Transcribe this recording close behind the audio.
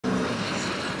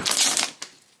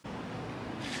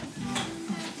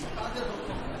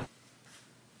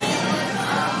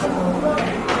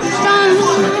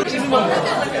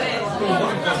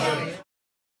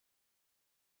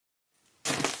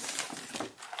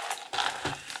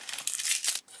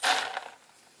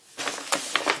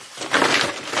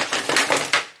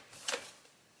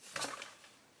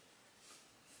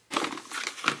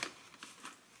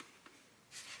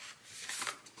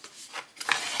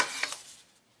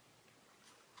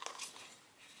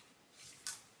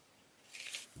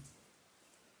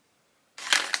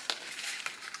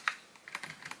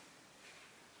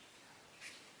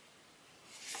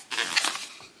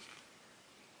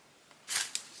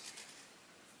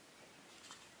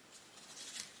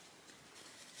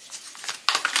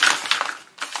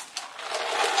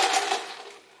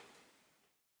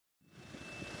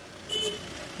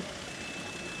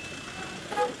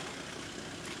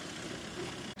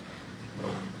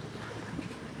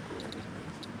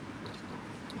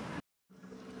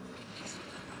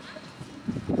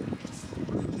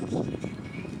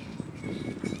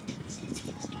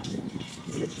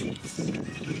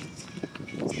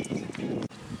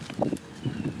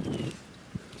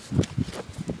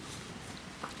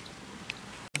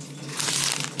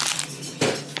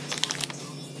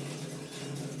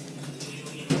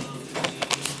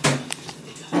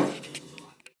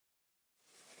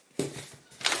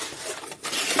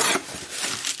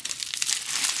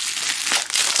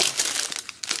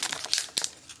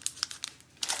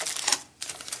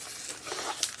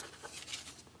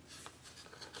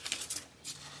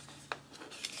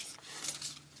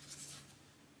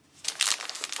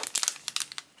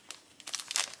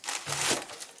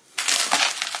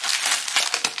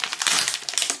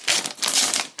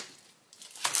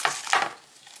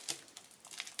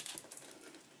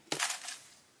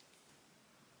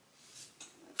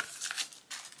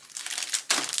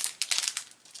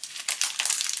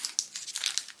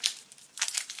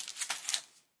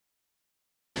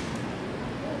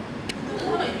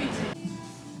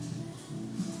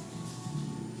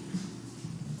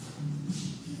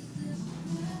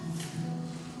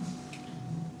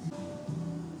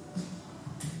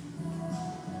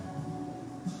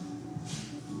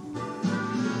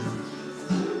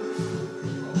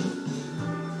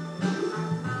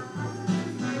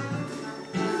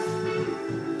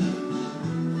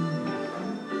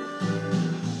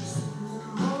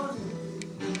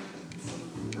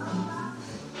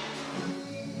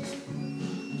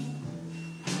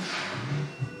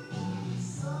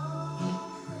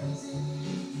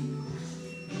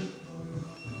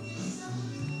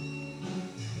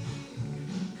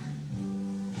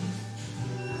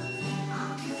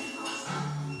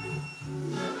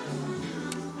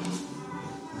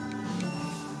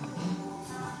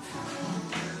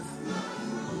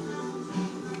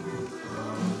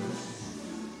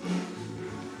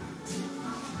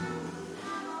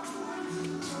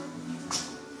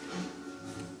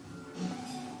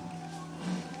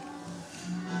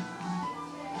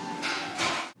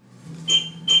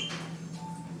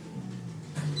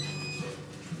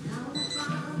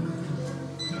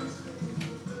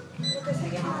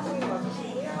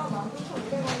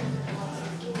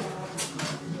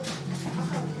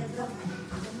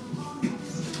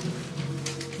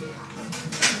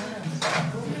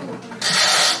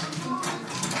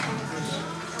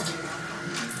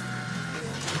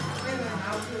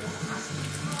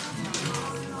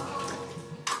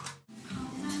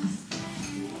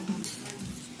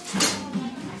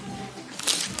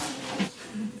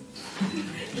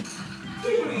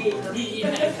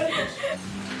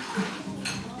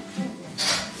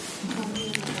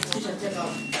자체가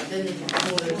만드는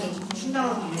경우를 좀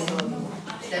충당하기 위해서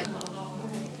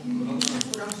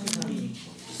소량 생산이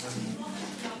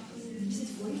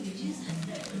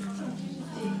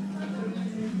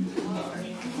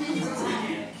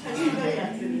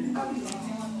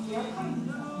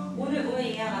오늘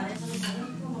예약 안 해서 다른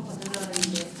프로만 받으려고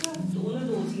했는데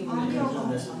오늘도 오시게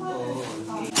모르겠어요.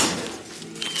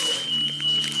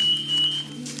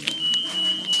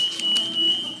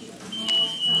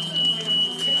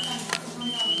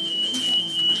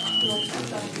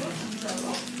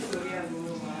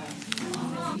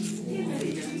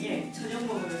 저녁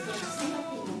먹으면서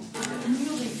생각보고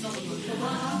음료도 있어서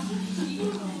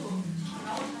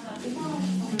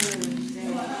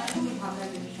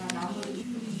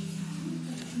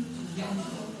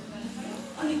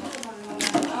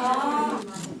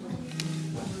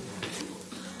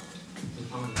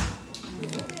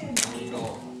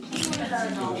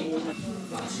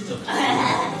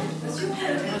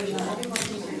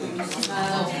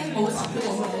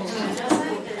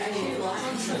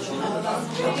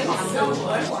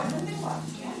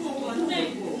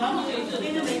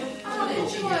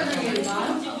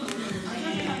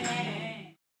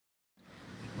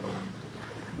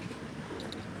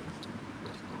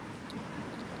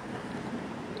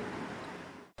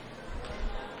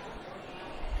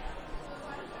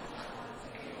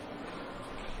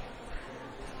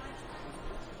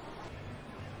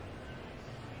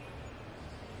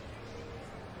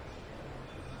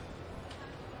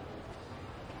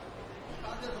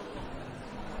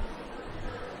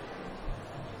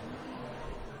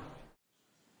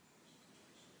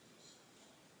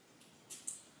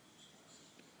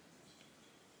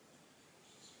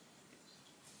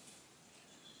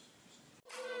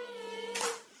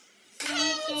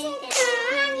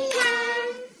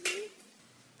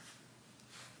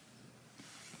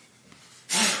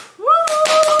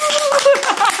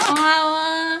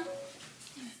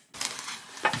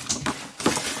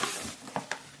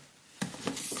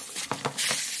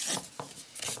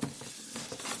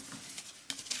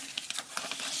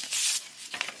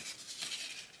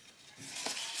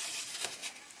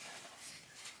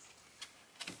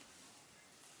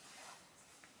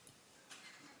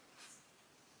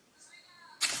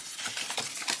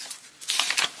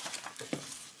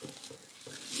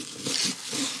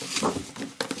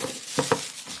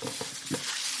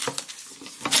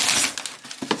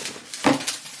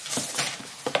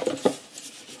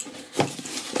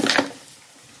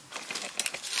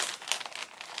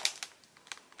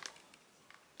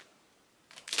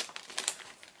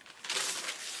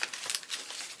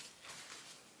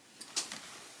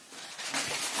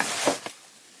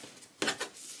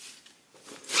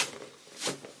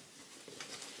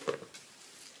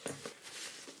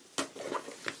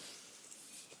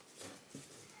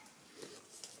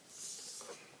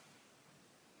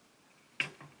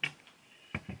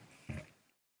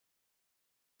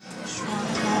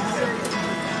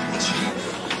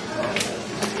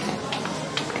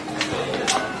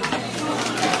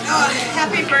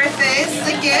Happy birthday, this is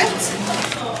a gift.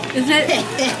 Is it?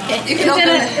 You can open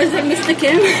it. Is it Mr.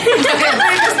 Kim?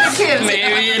 Mr. Kim.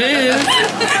 Maybe it is.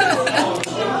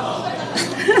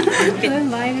 You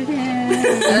invited him.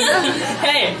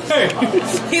 Hey,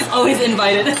 he's always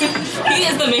invited. He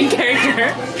is the main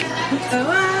character.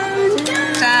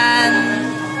 Done.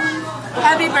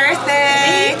 Happy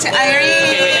birthday to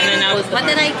Irene. Okay, and then now What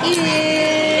did I give?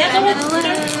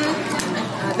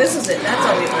 This is it. That's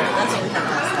all we learned. That's all we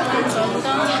have.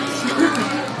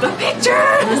 The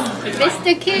pictures.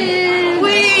 Mr. Kim.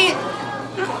 Wait.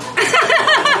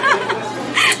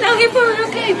 No, he put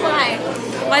okay, why?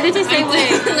 Why did you say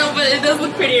wait? no, but it does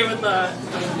look prettier with the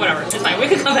whatever. It's fine. We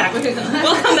can come back. We'll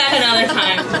come back another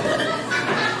time.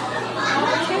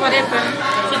 Whatever.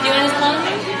 So do you want to just call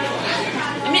me?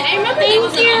 I mean, I remember Thank it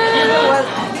was you.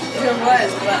 There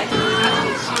was, but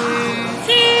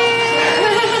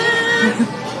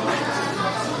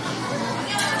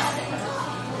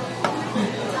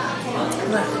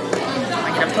I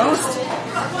get a post.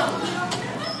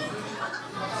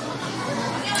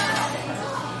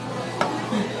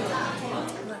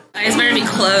 Eyes better be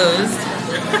closed.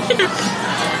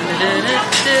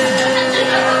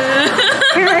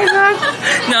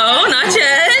 No, not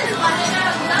yet.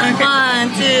 Okay. 1,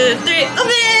 2, 3,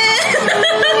 open!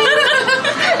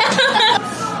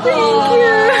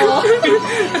 Thank you.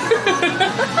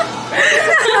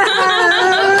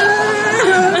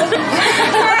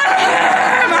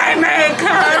 My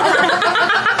makeup.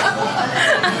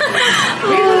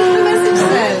 Read what the message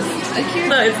says.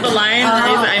 No, it's the line that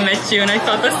is, I met you and I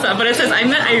felt the sun, but it says I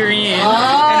met Irene and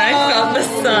I felt the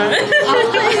sun.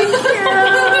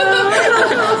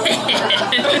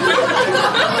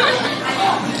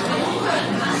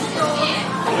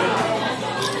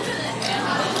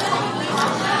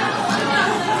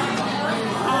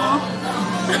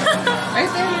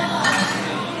 Right there.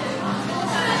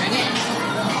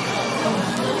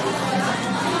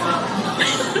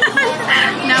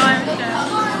 Now I'm sure.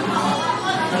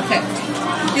 Okay.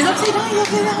 He's upside down, he's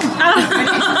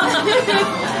upside down.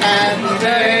 Happy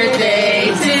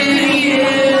birthday to you.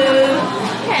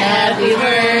 Happy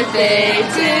birthday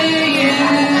to you.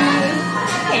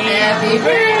 Happy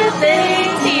birthday,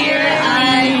 dear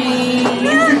Irene.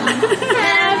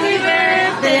 Happy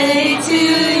birthday to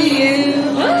you.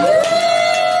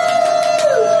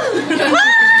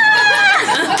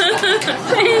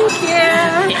 Thank you.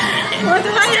 What the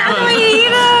fuck are we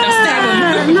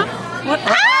eating? What?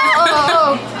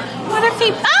 Oh! What if he?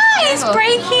 Ah, he's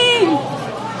breaking.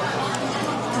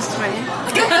 Just wait.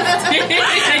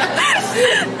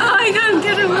 Oh, I gotta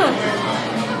get him up.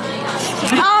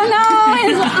 Oh no,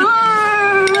 his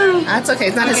arm. That's okay,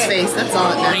 it's not his face, that's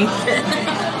all it matters.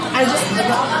 I just,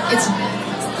 it's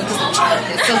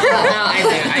so flat. No, I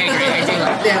agree. I do.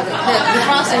 Yeah, the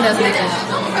frosting does make a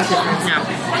difference. No.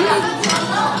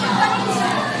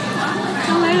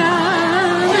 Oh my god.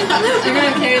 You're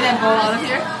gonna carry that bowl out of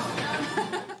here?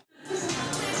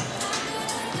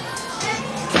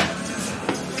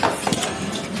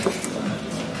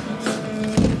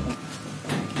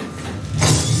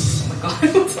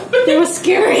 It was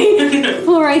scary.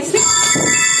 All right.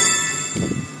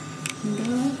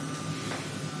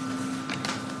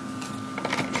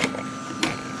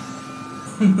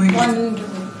 Wonderful.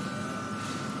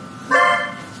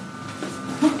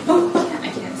 I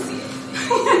can't see it.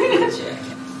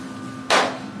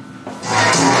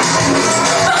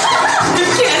 You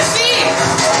can't see it.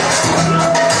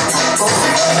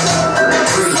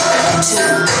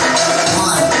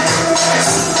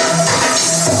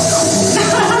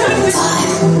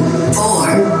 5,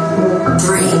 4,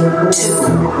 3, 2,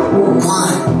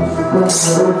 1.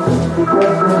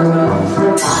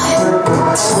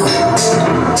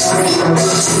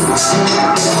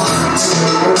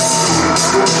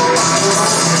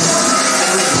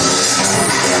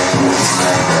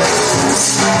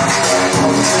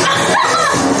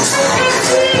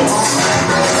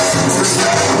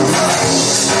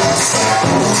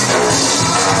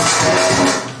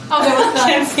 I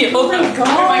can't see it. Oh my god.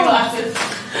 My glasses.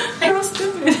 That was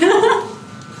stupid.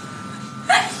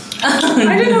 I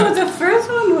don't know what the first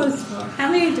one was for. How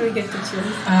many do we get to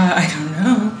choose? I don't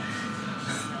know.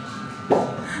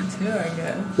 2, I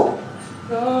guess.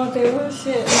 Oh, they were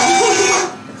shit.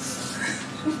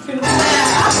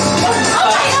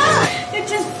 It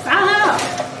just fell out.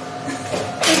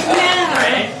 It fell.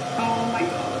 Right. Oh my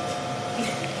god.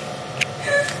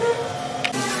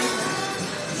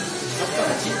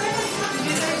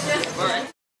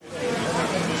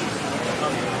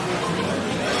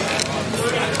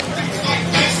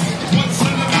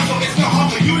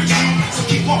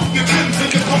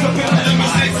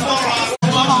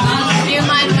 Do you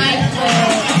mind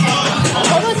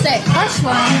what was that crush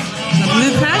one?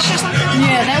 Blue Crush or something?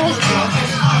 Yeah, that was cool.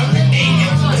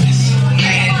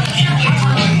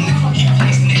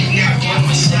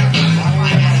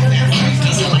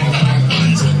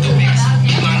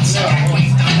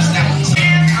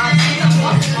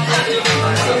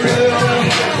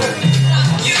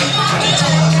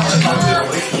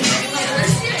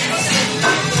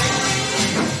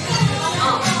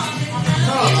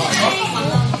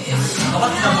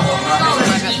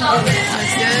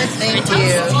 That's good. Thank you.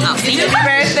 Oh, thank you. Happy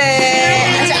birthday.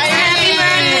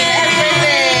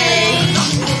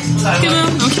 Happy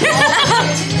birthday.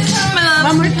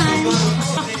 One more time.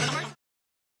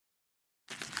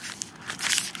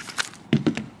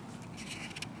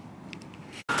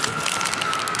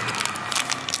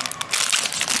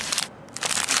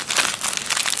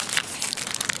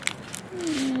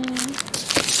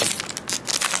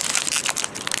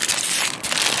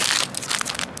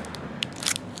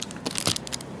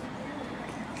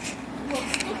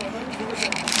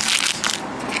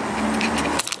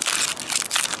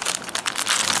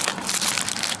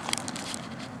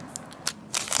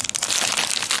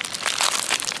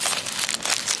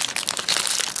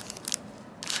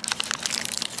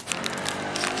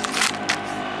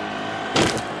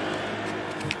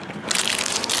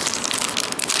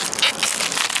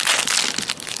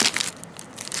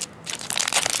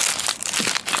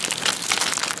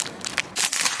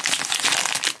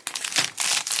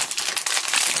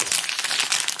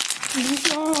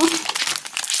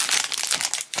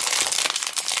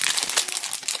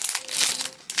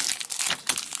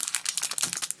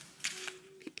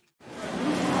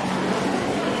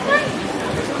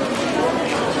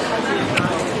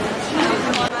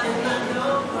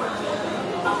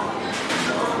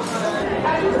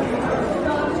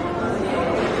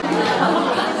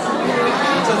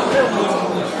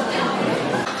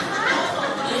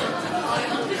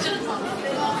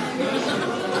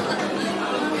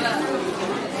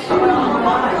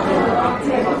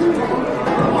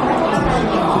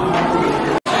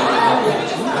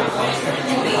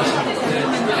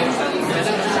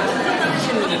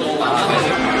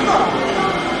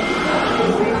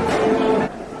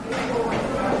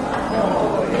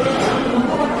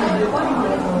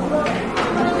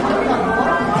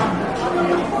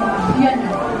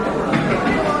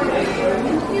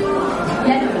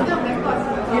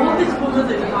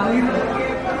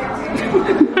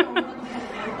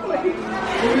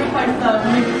 When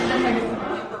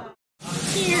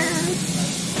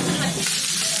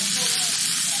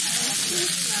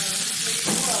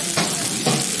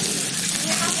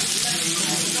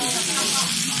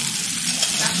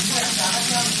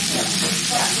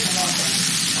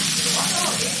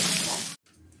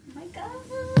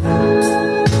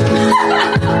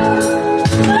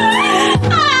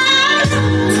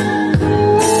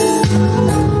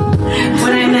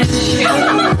I met you,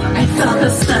 I felt the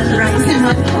sun rise in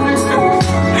my heart.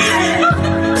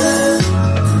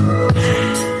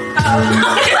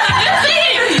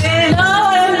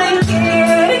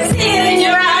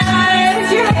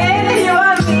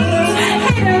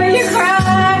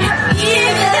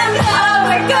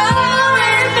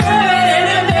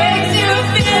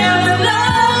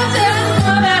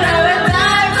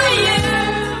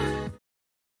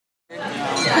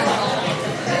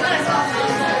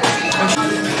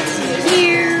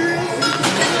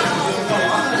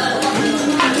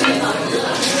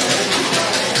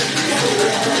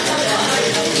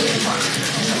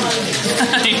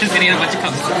 You're just gonna get a bunch of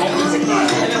cups.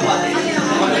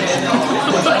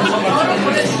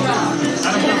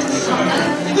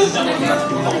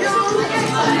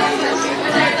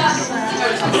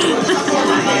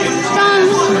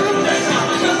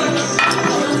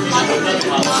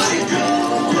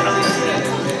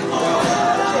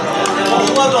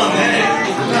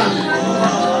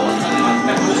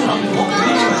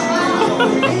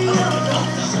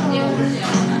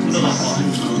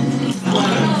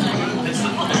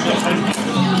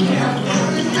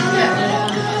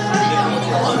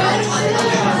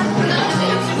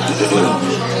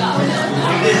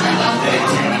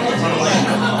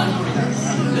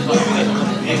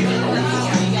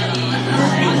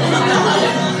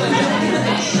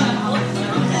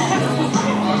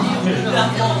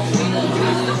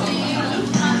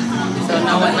 So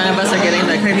now what, none of us are getting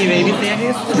the creepy baby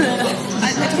things?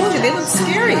 I told you, they look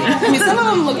scary. I mean, some of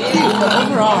them look cute, but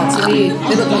overall, to me,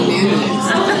 they look like mayonnaise.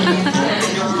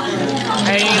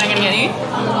 Are you not gonna get any?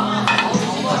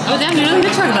 Oh damn, you're really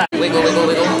good try that. Wiggle, wiggle,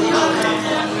 wiggle.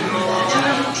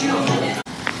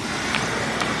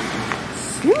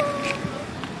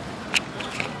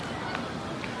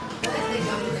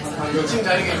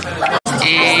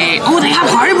 Oh, they have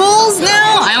highballs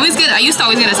now? I used to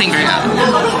always get a sangria.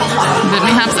 But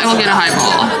perhaps I will get a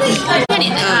highball.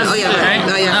 Oh yeah,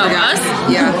 I forgot. Us?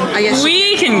 Yeah, I guess.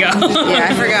 We can go. Yeah,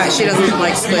 I forgot she doesn't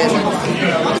like squid.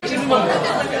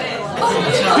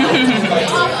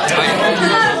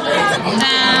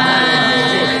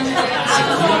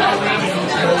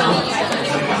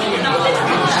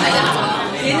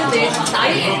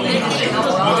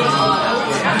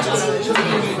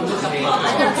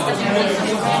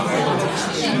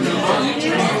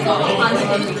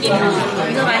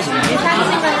 이거 마시면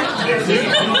사진 생각.